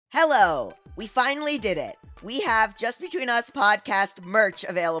Hello, we finally did it. We have Just Between Us podcast merch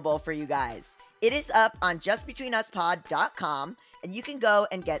available for you guys. It is up on justbetweenuspod.com, and you can go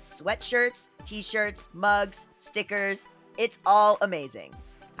and get sweatshirts, t-shirts, mugs, stickers. It's all amazing.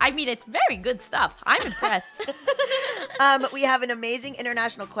 I mean, it's very good stuff. I'm impressed. We have an amazing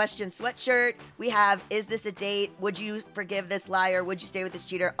international question sweatshirt. We have, is this a date? Would you forgive this liar? Would you stay with this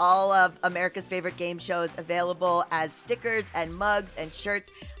cheater? All of America's favorite game shows available as stickers and mugs and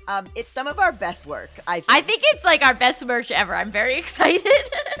shirts. It's some of our best work, I think. It's like our best merch ever. I'm very excited.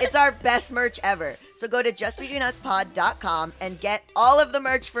 It's our best merch ever. So go to justbetweenuspod.com and get all of the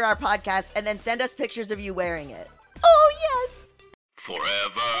merch for our podcast and then send us pictures of you wearing it. Oh, yes.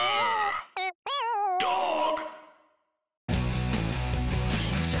 Forever. Dog.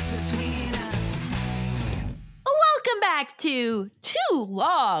 Just between us. Welcome back to Too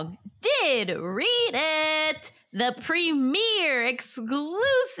Long Did Read It, the premier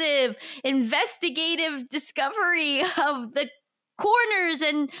exclusive investigative discovery of the corners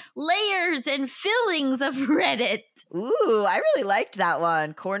and layers and fillings of Reddit. Ooh, I really liked that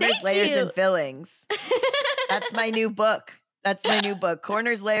one. Corners, Thank layers, you. and fillings. That's my new book.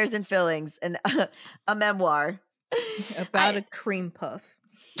 Corners, layers, and fillings, and a memoir. About a cream puff.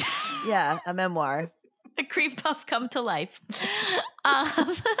 Yeah, a memoir. The cream puff come to life.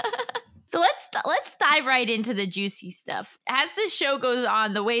 So let's dive right into the juicy stuff. As this show goes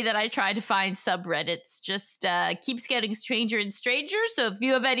on, the way that I try to find subreddits just keeps getting stranger and stranger. So if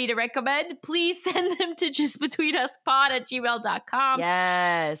you have any to recommend, please send them to justbetweenuspod@gmail.com.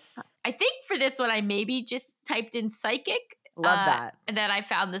 Yes. I think for this one, I maybe just typed in psychic. Love that. And then I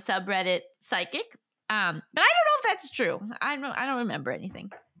found the subreddit psychic. But I don't know if that's true. I don't remember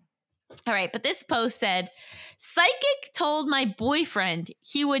anything. All right, but this post said, psychic told my boyfriend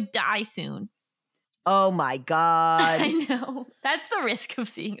he would die soon. Oh my God. I know. That's the risk of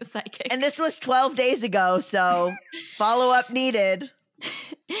seeing a psychic. And this was 12 days ago, so follow-up needed.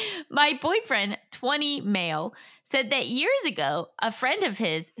 My boyfriend, 20 male, said that years ago, a friend of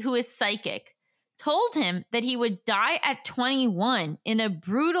his who is psychic told him that he would die at 21 in a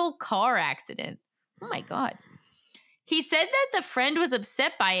brutal car accident. Oh my God. He said that the friend was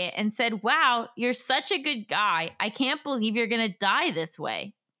upset by it and said, wow, you're such a good guy. I can't believe you're going to die this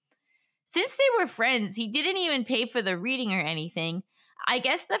way. Since they were friends, he didn't even pay for the reading or anything. I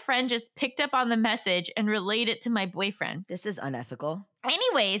guess the friend just picked up on the message and relayed it to my boyfriend. This is unethical.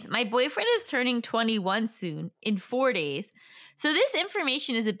 Anyways, my boyfriend is turning 21 soon, in 4 days, so this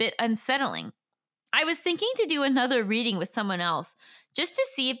information is a bit unsettling. I was thinking to do another reading with someone else, just to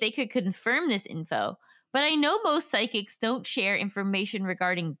see if they could confirm this info, but I know most psychics don't share information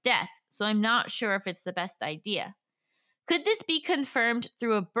regarding death, so I'm not sure if it's the best idea. Could this be confirmed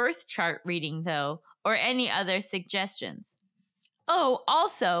through a birth chart reading, though, or any other suggestions? Oh,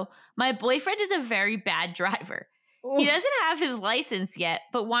 also, my boyfriend is a very bad driver. He doesn't have his license yet,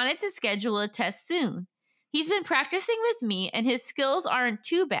 but wanted to schedule a test soon. He's been practicing with me, and his skills aren't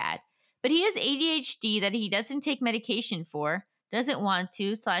too bad, but he has ADHD that he doesn't take medication for, doesn't want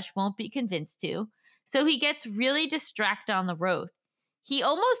to, / won't be convinced to, so he gets really distracted on the road. He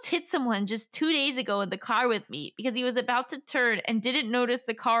almost hit someone just 2 days ago in the car with me because he was about to turn and didn't notice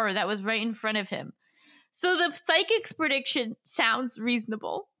the car that was right in front of him. So the psychic's prediction sounds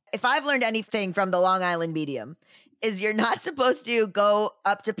reasonable. If I've learned anything from the Long Island medium, is you're not supposed to go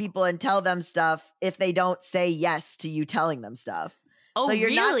up to people and tell them stuff if they don't say yes to you telling them stuff. Oh, So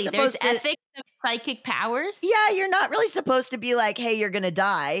you're not really? supposed There's to- ethics of psychic powers? Yeah, you're not really supposed to be like, hey, you're going to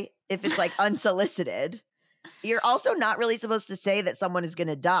die if it's like unsolicited. You're also not really supposed to say that someone is going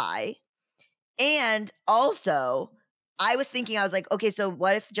to die. And also, I was like, okay, so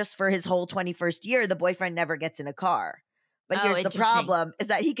what if just for his whole 21st year, the boyfriend never gets in a car? But Oh, here's the interesting. problem is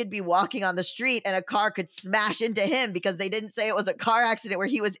that he could be walking on the street and a car could smash into him because they didn't say it was a car accident where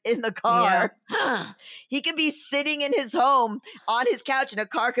he was in the car. He could be sitting in his home on his couch and a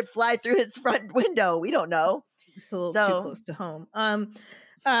car could fly through his front window. We don't know. It's a little So- too close to home.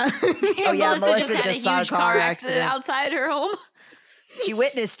 Oh, yeah, Melissa had just a saw a huge car accident accident. outside her home. She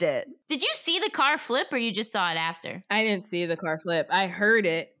witnessed it. Did you see the car flip or you just saw it after? I didn't see the car flip. I heard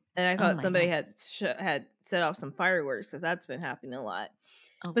it, and I Oh thought my somebody God. had set off some fireworks because that's been happening a lot.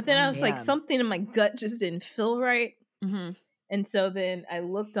 Oh, But then I was like, damn. something in my gut just didn't feel right, Mhm. and so then I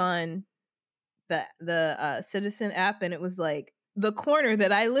looked on the Citizen app, and it was like the corner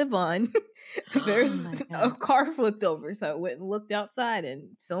that I live on. There's Oh my a God. car flipped over, so I went and looked outside,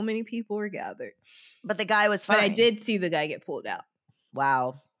 and so many people were gathered. But the guy was fine. But I did see the guy get pulled out.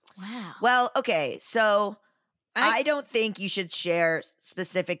 Wow. Wow. Well, okay. So I don't think you should share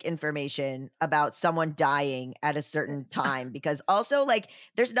specific information about someone dying at a certain time because also, like,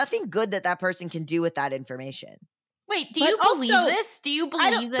 there's nothing good that person can do with that information. Wait, do But you believe also, this? Do you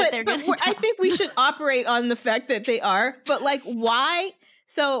I believe don't. that they're going to I think we should operate on the fact that they are. But like, why?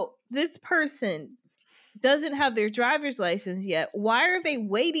 So this person doesn't have their driver's license yet. Why are they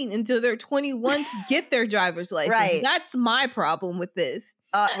waiting until they're 21 to get their driver's license? Right. That's my problem with this.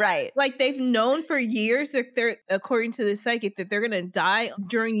 Right. Like, they've known for years that they're, according to the psychic, that they're going to die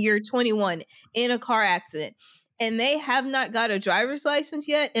during year 21 in a car accident. And they have not got a driver's license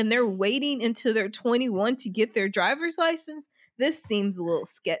yet. And they're waiting until they're 21 to get their driver's license. This seems a little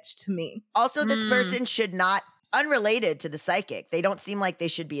sketch to me. Also, this person should not, unrelated to the psychic, they don't seem like they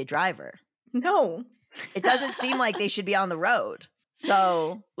should be a driver. No. It doesn't seem like they should be on the road.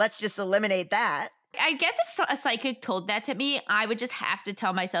 So let's just eliminate that. I guess if a psychic told that to me, I would just have to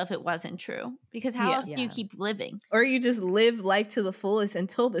tell myself it wasn't true. Because how else do you keep living? Or you just live life to the fullest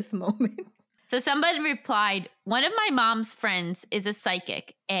until this moment. So somebody replied, one of my mom's friends is a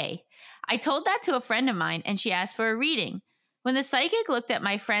psychic, A. I told that to a friend of mine and she asked for a reading. When the psychic looked at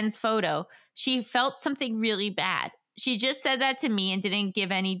my friend's photo, she felt something really bad. She just said that to me and didn't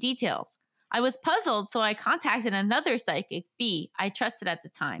give any details. I was puzzled, so I contacted another psychic, B, I trusted at the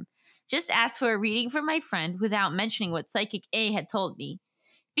time. Just asked for a reading for my friend without mentioning what psychic A had told me.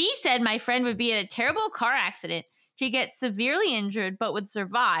 B said my friend would be in a terrible car accident. She'd get severely injured but would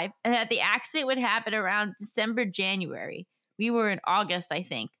survive, and that the accident would happen around December, January. We were in August, I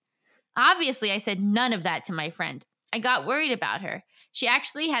think. Obviously, I said none of that to my friend. I got worried about her. She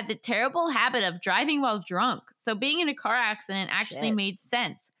actually had the terrible habit of driving while drunk, so being in a car accident actually made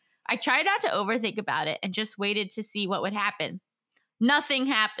sense. I tried not to overthink about it and just waited to see what would happen. Nothing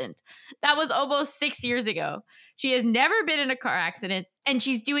happened. That was almost 6 years ago. She has never been in a car accident, and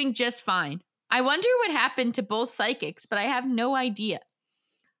she's doing just fine. I wonder what happened to both psychics, but I have no idea.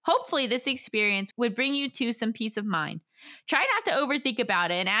 Hopefully, this experience would bring you to some peace of mind. Try not to overthink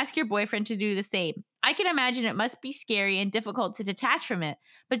about it and ask your boyfriend to do the same. I can imagine it must be scary and difficult to detach from it,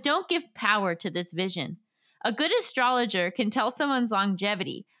 but don't give power to this vision. A good astrologer can tell someone's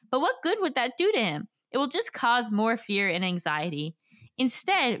longevity, but what good would that do to him? It will just cause more fear and anxiety.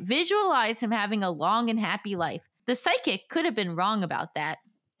 Instead, visualize him having a long and happy life. The psychic could have been wrong about that.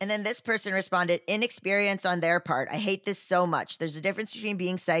 And then this person responded, inexperience on their part. I hate this so much. There's a difference between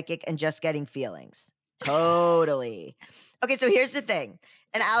being psychic and just getting feelings. Totally. Okay, so here's the thing.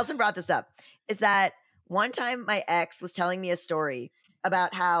 And Allison brought this up, is that one time my ex was telling me a story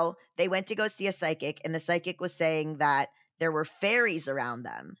about how they went to go see a psychic, and the psychic was saying that there were fairies around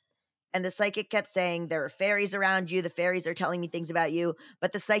them. And the psychic kept saying, there are fairies around you. The fairies are telling me things about you.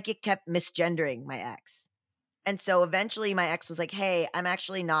 But the psychic kept misgendering my ex. And so eventually my ex was like, hey, I'm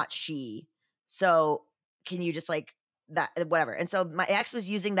actually not she. So can you just like that, whatever. And so my ex was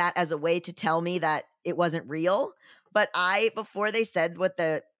using that as a way to tell me that it wasn't real. But before they said what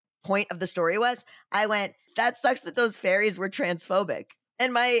the point of the story was, I went, that sucks that those fairies were transphobic.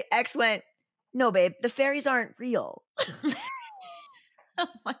 And my ex went, no, babe, the fairies aren't real. Oh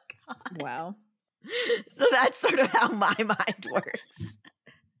my God. Wow. So that's sort of how my mind works.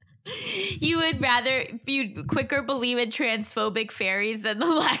 You would rather, you'd quicker believe in transphobic fairies than the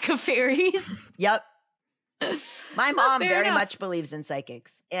lack of fairies? Yep. My mom very enough. much believes in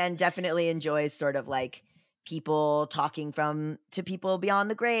psychics and definitely enjoys sort of like people talking to people beyond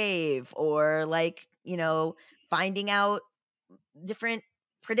the grave, or like, finding out different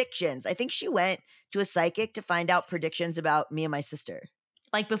predictions. I think she went to a psychic to find out predictions about me and my sister.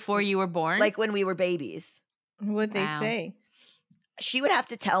 Like before you were born? Like when we were babies. What'd they Wow. say? She would have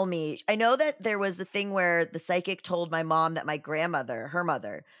to tell me. I know that there was the thing where the psychic told my mom that my grandmother, her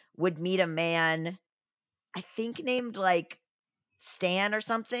mother, would meet a man, I think named like Stan or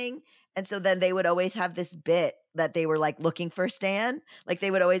something. And so then they would always have this bit that they were like looking for Stan. Like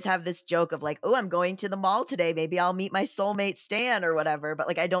they would always have this joke of like, oh, I'm going to the mall today. Maybe I'll meet my soulmate Stan or whatever. But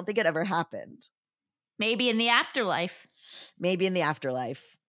like, I don't think it ever happened. Maybe in the afterlife. Maybe in the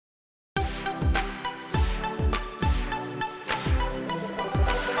afterlife.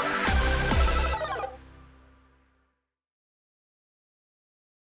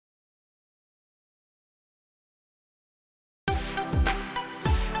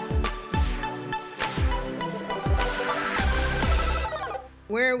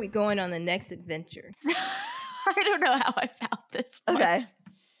 Where are we going on the next adventure? I don't know how I found this one. Okay.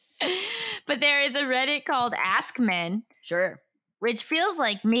 But there is a Reddit called Ask Men, Sure. which feels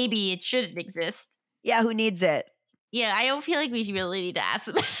like maybe it shouldn't exist. Yeah, who needs it? Yeah, I don't feel like we really need to ask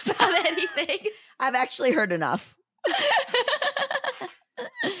them about anything. I've actually heard enough.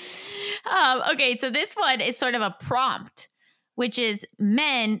 Okay, so this one is sort of a prompt, which is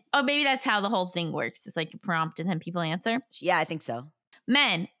men. Oh, maybe that's how the whole thing works. It's like a prompt and then people answer. Yeah, I think so.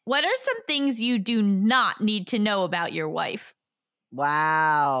 Men, what are some things you do not need to know about your wife?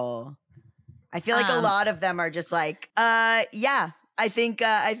 Wow. I feel like a lot of them are just like, yeah. I think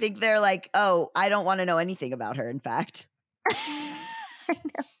they're like, oh, I don't want to know anything about her, in fact. I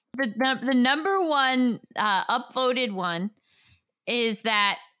know. The number one upvoted one is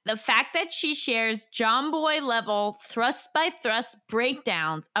that the fact that she shares John Boy level thrust by thrust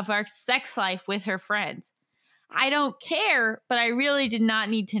breakdowns of our sex life with her friends. I don't care, but I really did not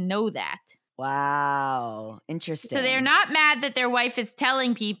need to know that. Wow. Interesting. So they're not mad that their wife is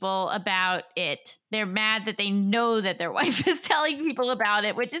telling people about it. They're mad that they know that their wife is telling people about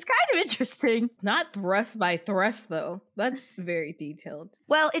it, which is kind of interesting. Not thrust by thrust, though. That's very detailed.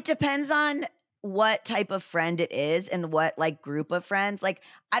 Well, it depends on what type of friend it is and what like group of friends. Like,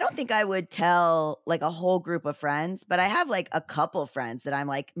 I don't think I would tell like a whole group of friends, but I have like a couple friends that I'm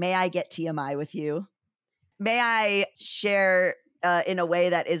like, may I get TMI with you? May I share in a way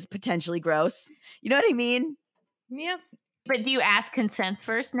that is potentially gross? You know what I mean? Yeah. But do you ask consent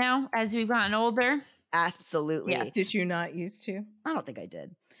first now as we've gotten older? Absolutely. Yeah. Did you not used to? I don't think I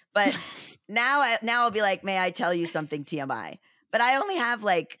did. But now I'll be like, may I tell you something TMI? But I only have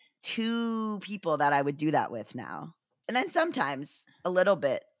like 2 people that I would do that with now. And then sometimes a little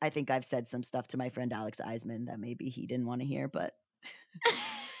bit, I think I've said some stuff to my friend Alex Eisman that maybe he didn't want to hear, but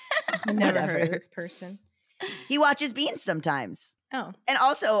I never heard of whatever. this person. He watches Beans sometimes. Oh. And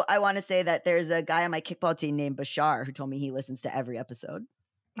also, I want to say that there's a guy on my kickball team named Bashar who told me he listens to every episode.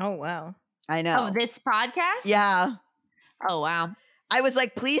 Oh, wow. I know. Of this podcast? Yeah. Oh, wow. I was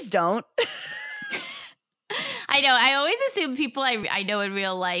like, please don't. I know. I always assume people I know in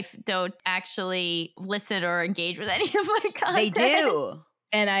real life don't actually listen or engage with any of my content. They do.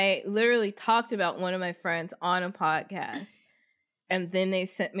 And I literally talked about one of my friends on a podcast. And then they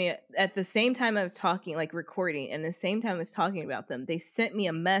sent me, at the same time I was talking, like recording, and the same time I was talking about them, they sent me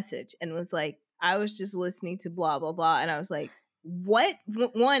a message and was like, I was just listening to blah, blah, blah. And I was like, what?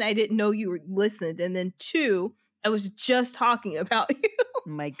 One, I didn't know you listened. And then 2, I was just talking about you. Oh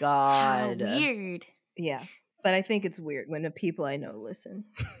my God. How weird. Yeah. But I think it's weird when the people I know listen.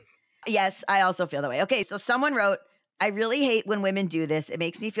 Yes, I also feel that way. Okay, so someone wrote, I really hate when women do this. It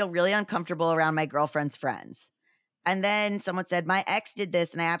makes me feel really uncomfortable around my girlfriend's friends. And then someone said, my ex did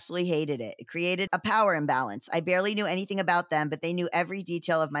this and I absolutely hated it. It created a power imbalance. I barely knew anything about them, but they knew every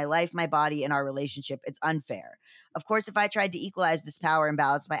detail of my life, my body, and our relationship. It's unfair. Of course, if I tried to equalize this power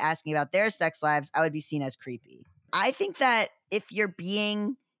imbalance by asking about their sex lives, I would be seen as creepy. I think that if you're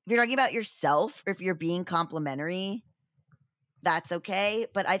talking about yourself, or if you're being complimentary, that's okay.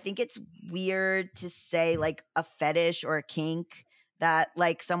 But I think it's weird to say like a fetish or a kink that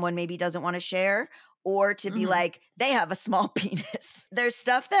like someone maybe doesn't want to share, or to be like, they have a small penis. There's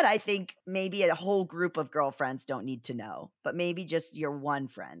stuff that I think maybe a whole group of girlfriends don't need to know, but maybe just your one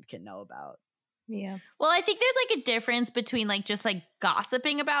friend can know about. Yeah. Well, I think there's like a difference between like just like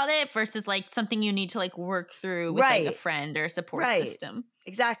gossiping about it versus like something you need to like work through with like a Right. friend or support Right. system.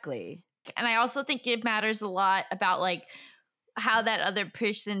 Exactly. And I also think it matters a lot about like how that other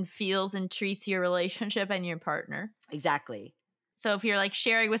person feels and treats your relationship and your partner. Exactly. So if you're like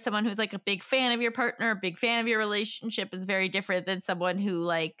sharing with someone who's like a big fan of your partner, a big fan of your relationship, is very different than someone who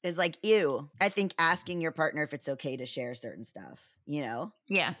like It's like, ew. I think asking your partner if it's okay to share certain stuff, you know?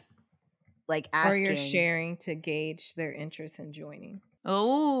 yeah. Like asking. Or you're sharing to gauge their interest in joining.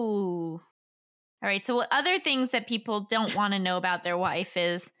 Oh. All right. So what other things that people don't want to know about their wife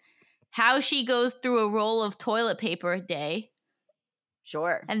is how she goes through a roll of toilet paper a day.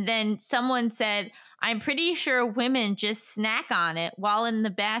 Sure. And then someone said, I'm pretty sure women just snack on it while in the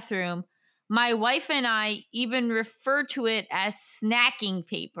bathroom. My wife and I even refer to it as snacking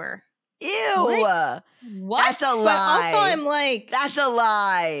paper. Ew. What? That's a But lie. also, I'm like, That's a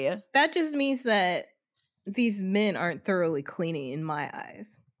lie. that just means that these men aren't thoroughly cleaning in my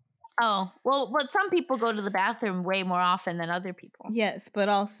eyes. Oh, well, but some people go to the bathroom way more often than other people. Yes, but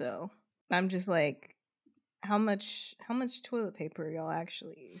also, I'm just like, how much toilet paper are y'all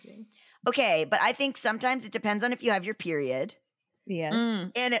actually using? Okay, but I think sometimes it depends on if you have your period. Yes.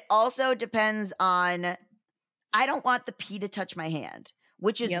 Mm. And it also depends on, I don't want the pee to touch my hand,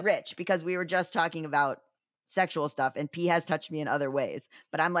 which is Yep. rich because we were just talking about sexual stuff and pee has touched me in other ways.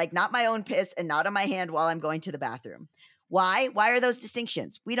 But I'm like, not my own piss and not on my hand while I'm going to the bathroom. Why? Why are those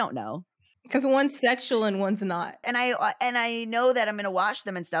distinctions? We don't know. Because one's sexual and one's not. And I know that I'm going to wash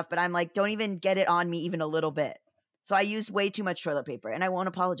them and stuff, but I'm like, don't even get it on me even a little bit. So I use way too much toilet paper and I won't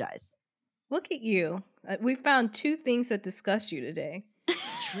apologize. Look at you. We found 2 things that disgust you today.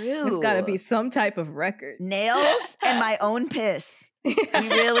 True. There's got to be some type of record. Nails and my own piss. We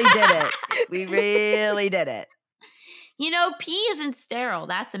really did it. We really did it. Pee isn't sterile.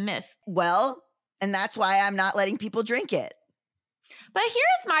 That's a myth. Well, and that's why I'm not letting people drink it. But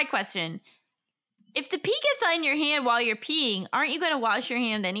here's my question. If the pee gets on your hand while you're peeing, aren't you going to wash your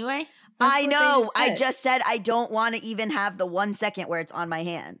hand anyway? I know. I just said I don't want to even have the 1 second where it's on my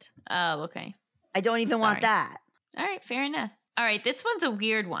hand. Oh, okay. I don't even want that. All right, fair enough. All right, this one's a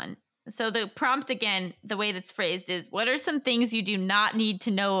weird one. So the prompt again, the way that's phrased is, what are some things you do not need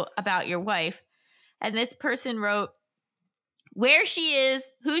to know about your wife? And this person wrote, where she is,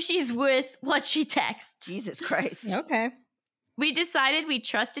 who she's with, what she texts. Jesus Christ. Okay. We decided we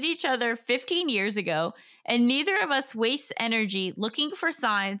trusted each other 15 years ago, and neither of us wastes energy looking for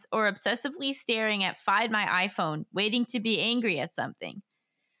signs or obsessively staring at Find My iPhone, waiting to be angry at something.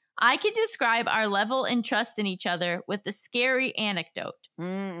 I can describe our level and trust in each other with a scary anecdote.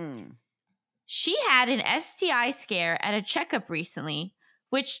 She had an STI scare at a checkup recently,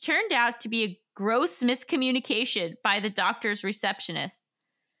 which turned out to be a gross miscommunication by the doctor's receptionist.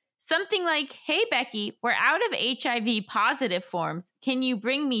 Something like, hey, Becky, we're out of HIV positive forms. Can you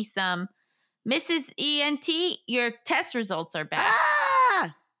bring me some? Mrs. ENT, your test results are back.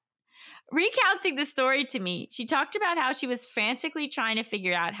 Recounting the story to me, she talked about how she was frantically trying to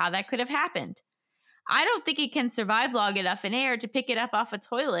figure out how that could have happened. I don't think it can survive long enough in air to pick it up off a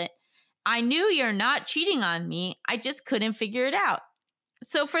toilet. I knew you're not cheating on me. I just couldn't figure it out.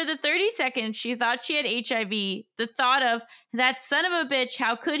 So for the 30 seconds she thought she had HIV, the thought of, that son of a bitch,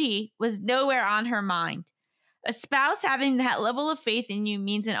 how could he, was nowhere on her mind. A spouse having that level of faith in you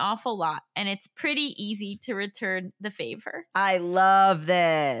means an awful lot, and it's pretty easy to return the favor. I love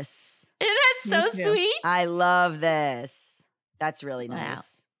this. Isn't that so sweet? I love this. That's really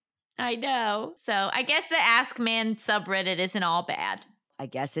nice. Wow. I know. So I guess the Ask Man subreddit isn't all bad. I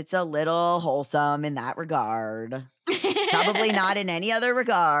guess it's a little wholesome in that regard. Probably not in any other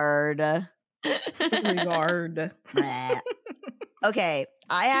regard. Okay,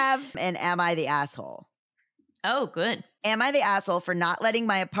 I have an Am I the Asshole? Oh, good. Am I the asshole for not letting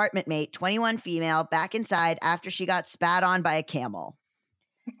my apartment mate, 21 female, back inside after she got spat on by a camel?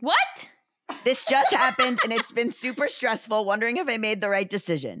 What? This just happened and it's been super stressful, wondering if I made the right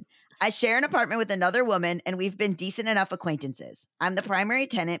decision. I share an apartment with another woman and we've been decent enough acquaintances. I'm the primary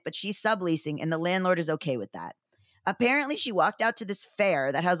tenant, but she's subleasing and the landlord is okay with that. Apparently, she walked out to this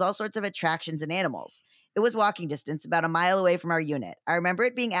fair that has all sorts of attractions and animals. It was walking distance, about a mile away from our unit. I remember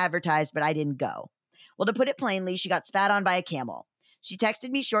it being advertised, but I didn't go. Well, to put it plainly, she got spat on by a camel. She texted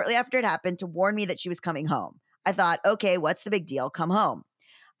me shortly after it happened to warn me that she was coming home. I thought, okay, what's the big deal? Come home.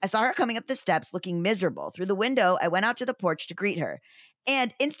 I saw her coming up the steps looking miserable. Through the window, I went out to the porch to greet her.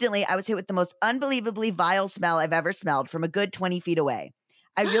 And instantly, I was hit with the most unbelievably vile smell I've ever smelled from a good 20 feet away.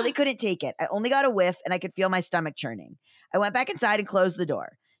 I really couldn't take it. I only got a whiff and I could feel my stomach churning. I went back inside and closed the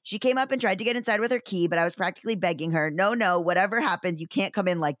door. She came up and tried to get inside with her key, but I was practically begging her, no, whatever happened, you can't come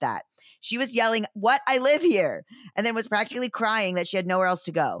in like that. She was yelling, what? I live here. And then was practically crying that she had nowhere else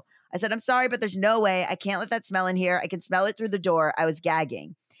to go. I said, I'm sorry, but there's no way. I can't let that smell in here. I can smell it through the door. I was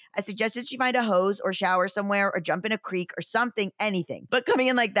gagging. I suggested she find a hose or shower somewhere or jump in a creek or something, anything, but coming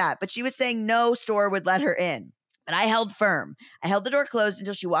in like that. But she was saying no store would let her in. But I held firm. I held the door closed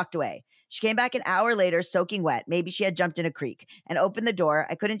until she walked away. She came back an hour later, soaking wet. Maybe she had jumped in a creek and opened the door.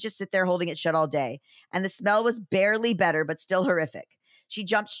 I couldn't just sit there holding it shut all day. And the smell was barely better, but still horrific. She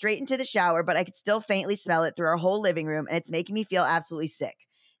jumped straight into the shower, but I could still faintly smell it through our whole living room, and it's making me feel absolutely sick.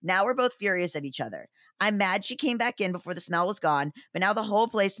 Now we're both furious at each other. I'm mad she came back in before the smell was gone, but now the whole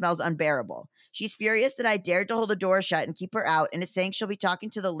place smells unbearable. She's furious that I dared to hold the door shut and keep her out, and is saying she'll be talking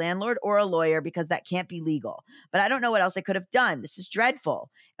to the landlord or a lawyer because that can't be legal. But I don't know what else I could have done. This is dreadful.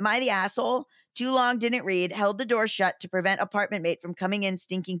 Am I the asshole? Too long, didn't read, held the door shut to prevent apartment mate from coming in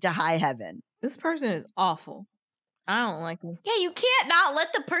stinking to high heaven. This person is awful. I don't like them. Yeah, you can't not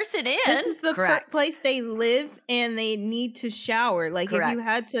let the person in. This is the place they live and they need to shower. Like, Correct. if you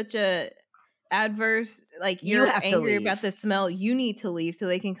had such a adverse, like, You you're have to angry leave. about the smell, you need to leave so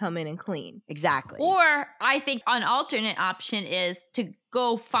they can come in and clean. Exactly. Or I think an alternate option is to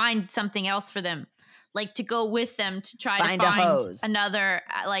go find something else for them. Like to go with them to try Find to a find hose. another,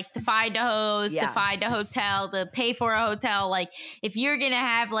 like to find a hose, Yeah. to find a hotel, to pay for a hotel. Like if you're going to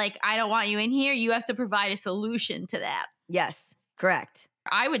have like, I don't want you in here, you have to provide a solution to that. Yes, correct.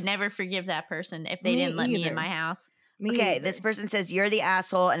 I would never forgive that person if they Me didn't let me in either. my house. Me Okay, either. this person says you're the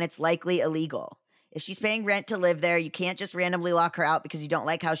asshole and it's likely illegal. If she's paying rent to live there, you can't just randomly lock her out because you don't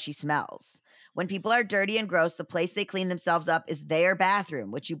like how she smells. When people are dirty and gross, the place they clean themselves up is their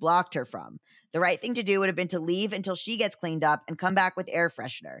bathroom, which you blocked her from. The right thing to do would have been to leave until she gets cleaned up and come back with air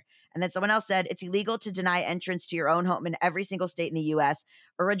freshener. And then someone else said, it's illegal to deny entrance to your own home in every single state in the U.S.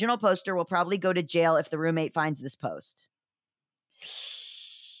 Original poster will probably go to jail if the roommate finds this post.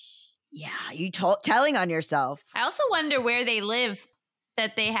 Yeah, you telling on yourself. I also wonder where they live,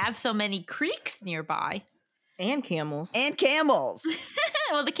 that they have so many creeks nearby. And camels. And camels.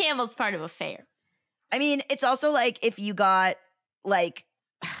 Well, the camel's part of a fair. I mean, it's also like if you got like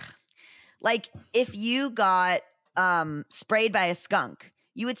if you got sprayed by a skunk,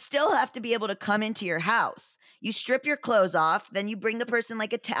 you would still have to be able to come into your house. You strip your clothes off, then you bring the person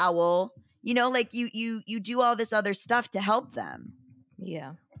like a towel. You know, like you do all this other stuff to help them.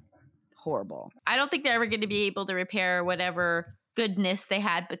 Yeah. Horrible. I don't think they're ever going to be able to repair whatever goodness they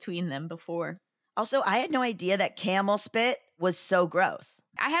had between them before. Also, I had no idea that camel spit was so gross.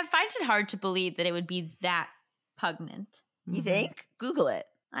 I find it hard to believe that it would be that pungent. You think? Google it.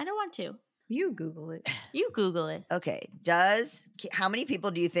 I don't want to. You Google it. You Google it. Okay. How many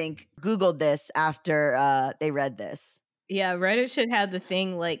people do you think Googled this after they read this? Yeah, Reddit should have the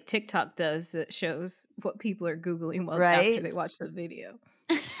thing like TikTok does that shows what people are Googling after Right? they watch the video.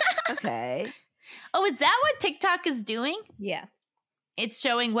 Okay. Oh, is that what TikTok is doing? Yeah. It's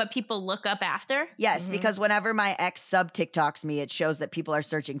showing what people look up after? Yes, Mhm. because whenever my ex sub TikToks me, it shows that people are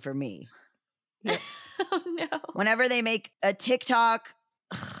searching for me. Oh, no. Whenever they make a TikTok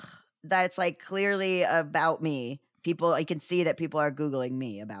that's like clearly about me, I can see that people are Googling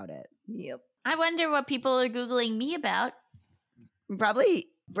me about it. Yep. I wonder what people are Googling me about. Probably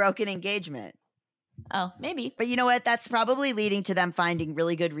broken engagement. Oh, maybe. But you know what? That's probably leading to them finding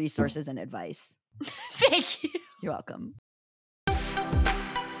really good resources and advice. Thank you. You're welcome.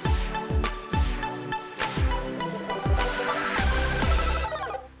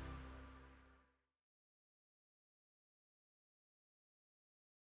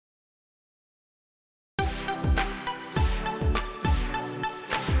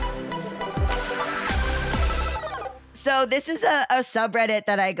 So this is a subreddit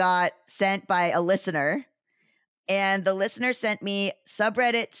that I got sent by a listener. And the listener sent me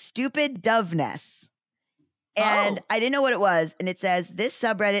subreddit stupid dove nests. And I didn't know what it was. And it says, this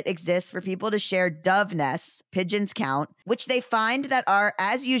subreddit exists for people to share dove nests, pigeons count, which they find that are,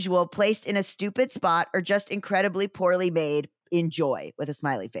 as usual, placed in a stupid spot or just incredibly poorly made. Enjoy, with a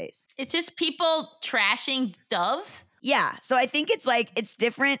smiley face. It's just people trashing doves? Yeah. So I think it's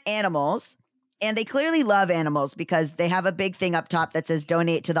different animals. And they clearly love animals because they have a big thing up top that says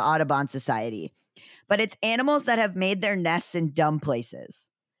donate to the Audubon Society. But it's animals that have made their nests in dumb places.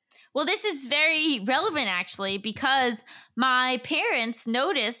 Well, this is very relevant, actually, because my parents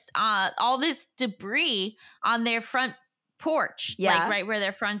noticed all this debris on their front porch, like right where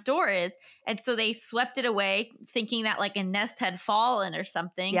their front door is. And so they swept it away, thinking that like a nest had fallen or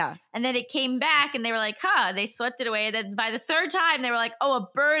something. Yeah. And then it came back and they were like, they swept it away. And then by the third time, they were like, oh, a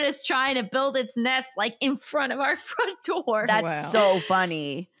bird is trying to build its nest like in front of our front door. That's so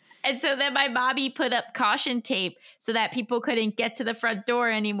funny. And so then my mommy put up caution tape so that people couldn't get to the front door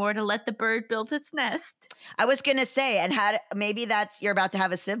anymore to let the bird build its nest. I was going to say, and maybe you're about to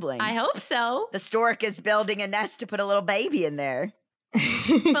have a sibling. I hope so. The stork is building a nest to put a little baby in there.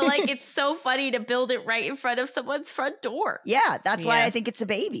 But like, it's so funny to build it right in front of someone's front door. Yeah, that's why I think it's a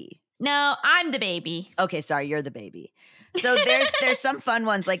baby. No, I'm the baby. Okay, sorry, you're the baby. So there's some fun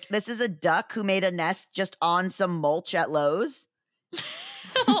ones. Like this is a duck who made a nest just on some mulch at Lowe's.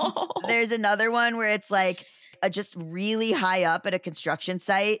 There's another one where it's like just really high up at a construction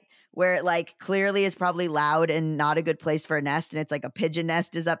site where it like clearly is probably loud and not a good place for a nest. And it's like a pigeon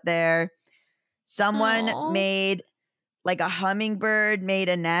nest is up there. Someone made like a hummingbird made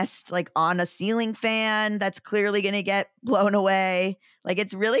a nest like on a ceiling fan that's clearly going to get blown away. Like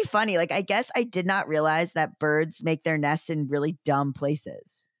it's really funny. Like I guess I did not realize that birds make their nests in really dumb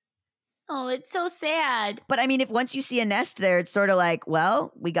places. Oh, it's so sad. But I mean, if once you see a nest there, it's sort of like,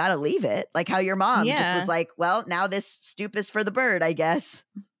 well, we got to leave it. Like how your mom just was like, well, now this stoop is for the bird, I guess.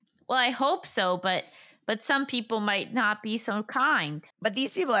 Well, I hope so, but some people might not be so kind. But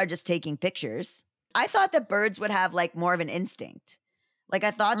these people are just taking pictures. I thought that birds would have like more of an instinct. Like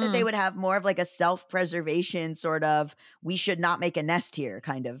I thought that they would have more of like a self-preservation sort of, we should not make a nest here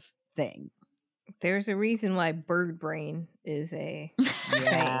kind of thing. There's a reason why bird brain is a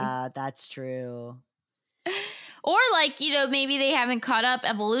Yeah, that's true. Or like, maybe they haven't caught up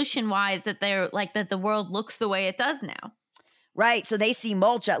evolution wise that they're like that the world looks the way it does now. Right. So they see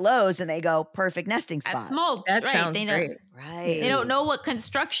mulch at Lowe's and they go, perfect nesting spot. That's mulch. That right. sounds they great. Right. They don't know what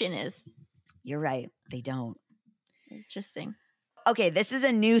construction is. You're right. They don't. Interesting. Okay, this is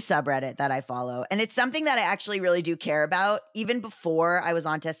a new subreddit that I follow, and it's something that I actually really do care about. Even before I was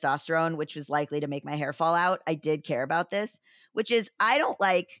on testosterone, which was likely to make my hair fall out, I did care about this, which is I don't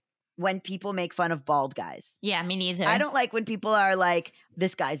like when people make fun of bald guys. Yeah, me neither. I don't like when people are like,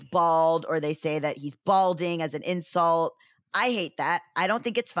 this guy's bald, or they say that he's balding as an insult. I hate that. I don't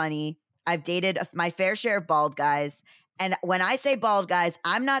think it's funny. I've dated my fair share of bald guys. And when I say bald guys,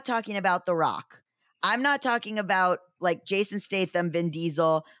 I'm not talking about The Rock. I'm not talking about like Jason Statham, Vin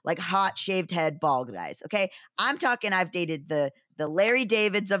Diesel, like hot shaved head bald guys. Okay. I'm talking, I've dated the Larry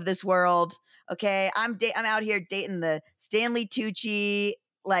Davids of this world. Okay. I'm out here dating the Stanley Tucci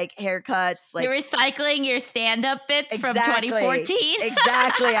like haircuts. Like You're recycling your stand-up bits from 2014.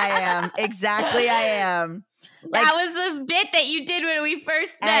 Exactly, I am. Exactly, I am. Like, that was the bit that you did when we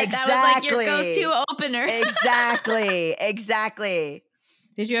first met. Exactly. That was like your go-to opener. Exactly.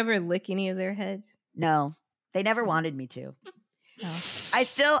 Did you ever lick any of their heads? No, they never wanted me to. No. I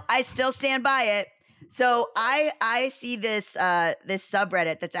still stand by it. So I see this this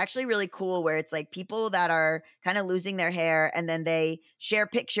subreddit that's actually really cool, where it's like people that are kind of losing their hair, and then they share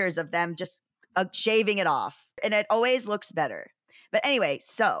pictures of them just shaving it off, and it always looks better. But anyway,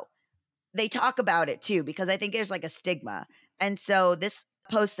 so they talk about it too, because I think there's like a stigma. And so this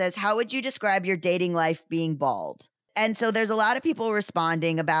post says, how would you describe your dating life being bald? And so there's a lot of people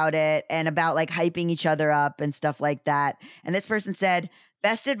responding about it and about like hyping each other up and stuff like that. And this person said,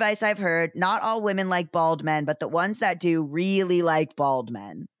 best advice I've heard, not all women like bald men, but the ones that do really like bald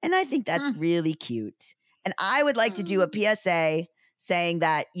men. And I think that's really cute. And I would like to do a PSA saying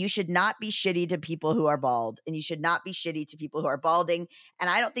that you should not be shitty to people who are bald, and you should not be shitty to people who are balding. And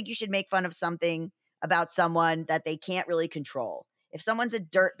I don't think you should make fun of something about someone that they can't really control. If someone's a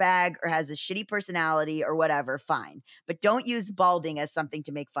dirtbag or has a shitty personality or whatever, fine. But don't use balding as something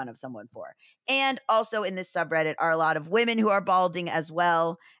to make fun of someone for. And also in this subreddit are a lot of women who are balding as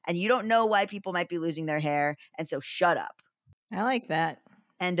well. And you don't know why people might be losing their hair. And so shut up. I like that.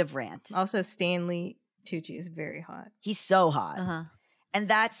 End of rant. Also, Stanley Tucci is very hot. He's so hot. Uh-huh. And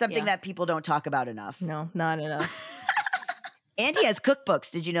that's something that people don't talk about enough. No, not enough. And he has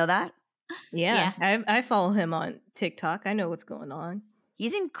cookbooks. Did you know that? Yeah. I follow him on TikTok. I know what's going on.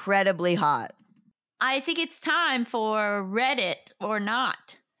 He's incredibly hot. I think it's time for Reddit or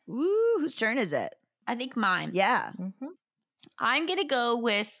not. Ooh, whose turn is it? I think mine. Yeah. Mm-hmm. I'm going to go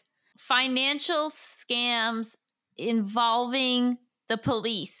with financial scams involving the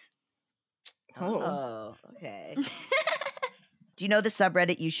police. Oh, okay. Do you know the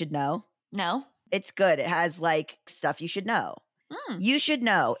subreddit you should know? No. It's good. It has like stuff you should know. You should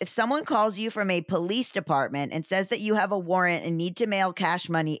know if someone calls you from a police department and says that you have a warrant and need to mail cash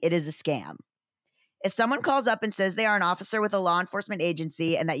money, it is a scam. If someone calls up and says they are an officer with a law enforcement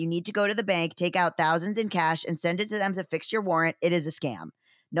agency and that you need to go to the bank, take out thousands in cash and send it to them to fix your warrant, it is a scam.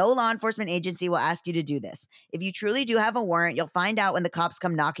 No law enforcement agency will ask you to do this. If you truly do have a warrant, you'll find out when the cops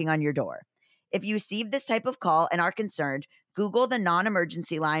come knocking on your door. If you receive this type of call and are concerned, Google the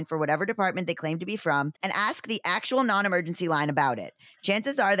non-emergency line for whatever department they claim to be from and ask the actual non-emergency line about it.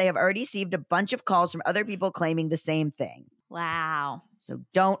 Chances are they have already received a bunch of calls from other people claiming the same thing. Wow. So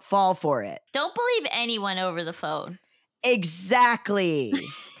don't fall for it. Don't believe anyone over the phone. Exactly.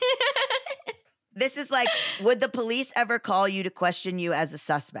 This is like, would the police ever call you to question you as a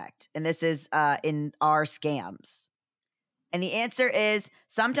suspect? And this is in our scams. And the answer is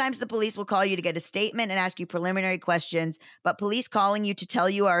sometimes the police will call you to get a statement and ask you preliminary questions, but police calling you to tell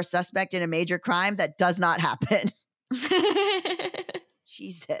you are a suspect in a major crime, that does not happen.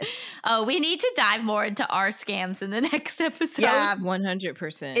 Jesus. Oh, we need to dive more into our scams in the next episode. Yeah.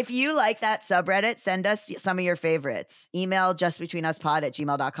 100%. If you like that subreddit, send us some of your favorites. Email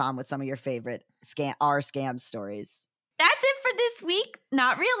justbetweenuspod@gmail.com with some of your favorite our scam stories. That's it for this week.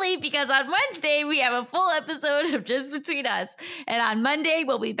 Not really, because on Wednesday, we have a full episode of Just Between Us. And on Monday,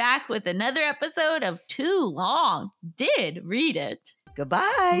 we'll be back with another episode of Too Long. Did read it.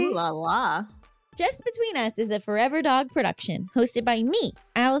 Goodbye. Ooh la la. Just Between Us is a Forever Dog production, hosted by me,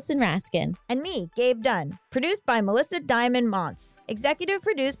 Allison Raskin. And me, Gabe Dunn. Produced by Melissa Diamond Month. Executive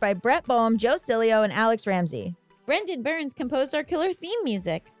produced by Brett Boehm, Joe Cilio, and Alex Ramsey. Brendan Burns composed our killer theme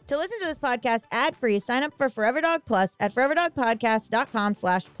music. To listen to this podcast ad-free, sign up for Forever Dog Plus at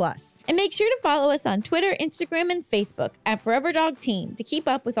foreverdogpodcast.com/plus. And make sure to follow us on Twitter, Instagram, and Facebook at Forever Dog Team to keep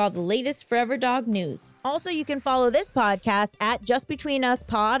up with all the latest Forever Dog news. Also, you can follow this podcast at Just Between Us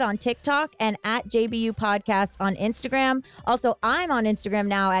Pod on TikTok and at JBU Podcast on Instagram. Also, I'm on Instagram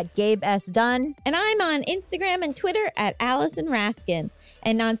now at Gabe S. Dunn. And I'm on Instagram and Twitter at Allison Raskin.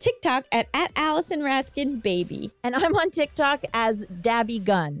 And on TikTok at Allison Raskin Baby. And I'm on TikTok as Dabby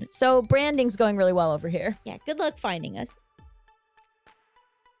Gunn. So branding's going really well over here. Yeah, good luck finding us.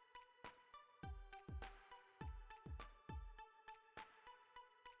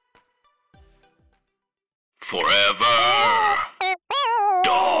 Forever.